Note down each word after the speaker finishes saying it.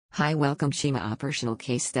Hi, welcome CIMA Operational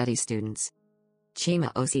Case Study students.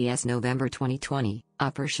 CIMA OCS November 2020,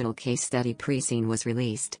 Operational Case Study Pre-Scene was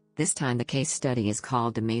released. This time the case study is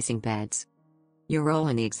called Amazing Beds. Your role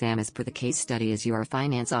in the exam as per the case study is you are a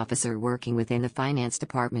finance officer working within the finance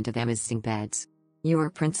department of Amazing Beds. You are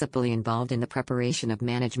principally involved in the preparation of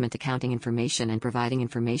management accounting information and providing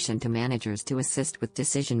information to managers to assist with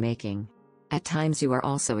decision making. At times you are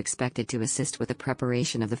also expected to assist with the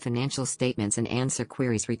preparation of the financial statements and answer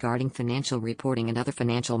queries regarding financial reporting and other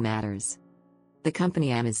financial matters. The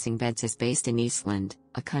company Amazing Beds is based in Iceland,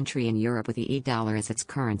 a country in Europe with the dollar as its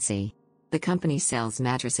currency. The company sells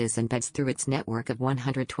mattresses and beds through its network of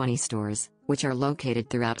 120 stores, which are located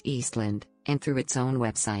throughout Iceland, and through its own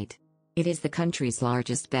website. It is the country's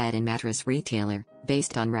largest bed and mattress retailer,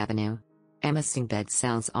 based on revenue. Amazing Beds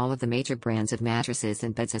sells all of the major brands of mattresses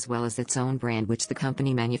and beds as well as its own brand which the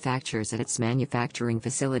company manufactures at its manufacturing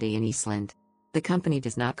facility in Iceland. The company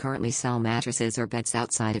does not currently sell mattresses or beds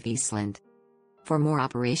outside of Iceland. For more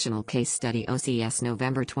operational case study OCS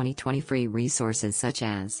November 2020 free resources such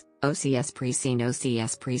as OCS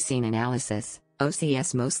Pre-Scene Analysis,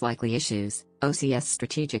 OCS Most Likely Issues, OCS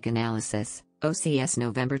Strategic Analysis, OCS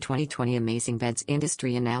November 2020 Amazing Beds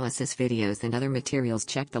Industry Analysis videos and other materials,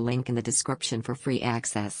 check the link in the description for free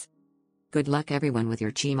access. Good luck everyone with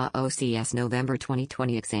your CIMA OCS November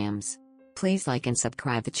 2020 exams. Please like and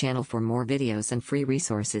subscribe the channel for more videos and free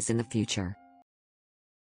resources in the future.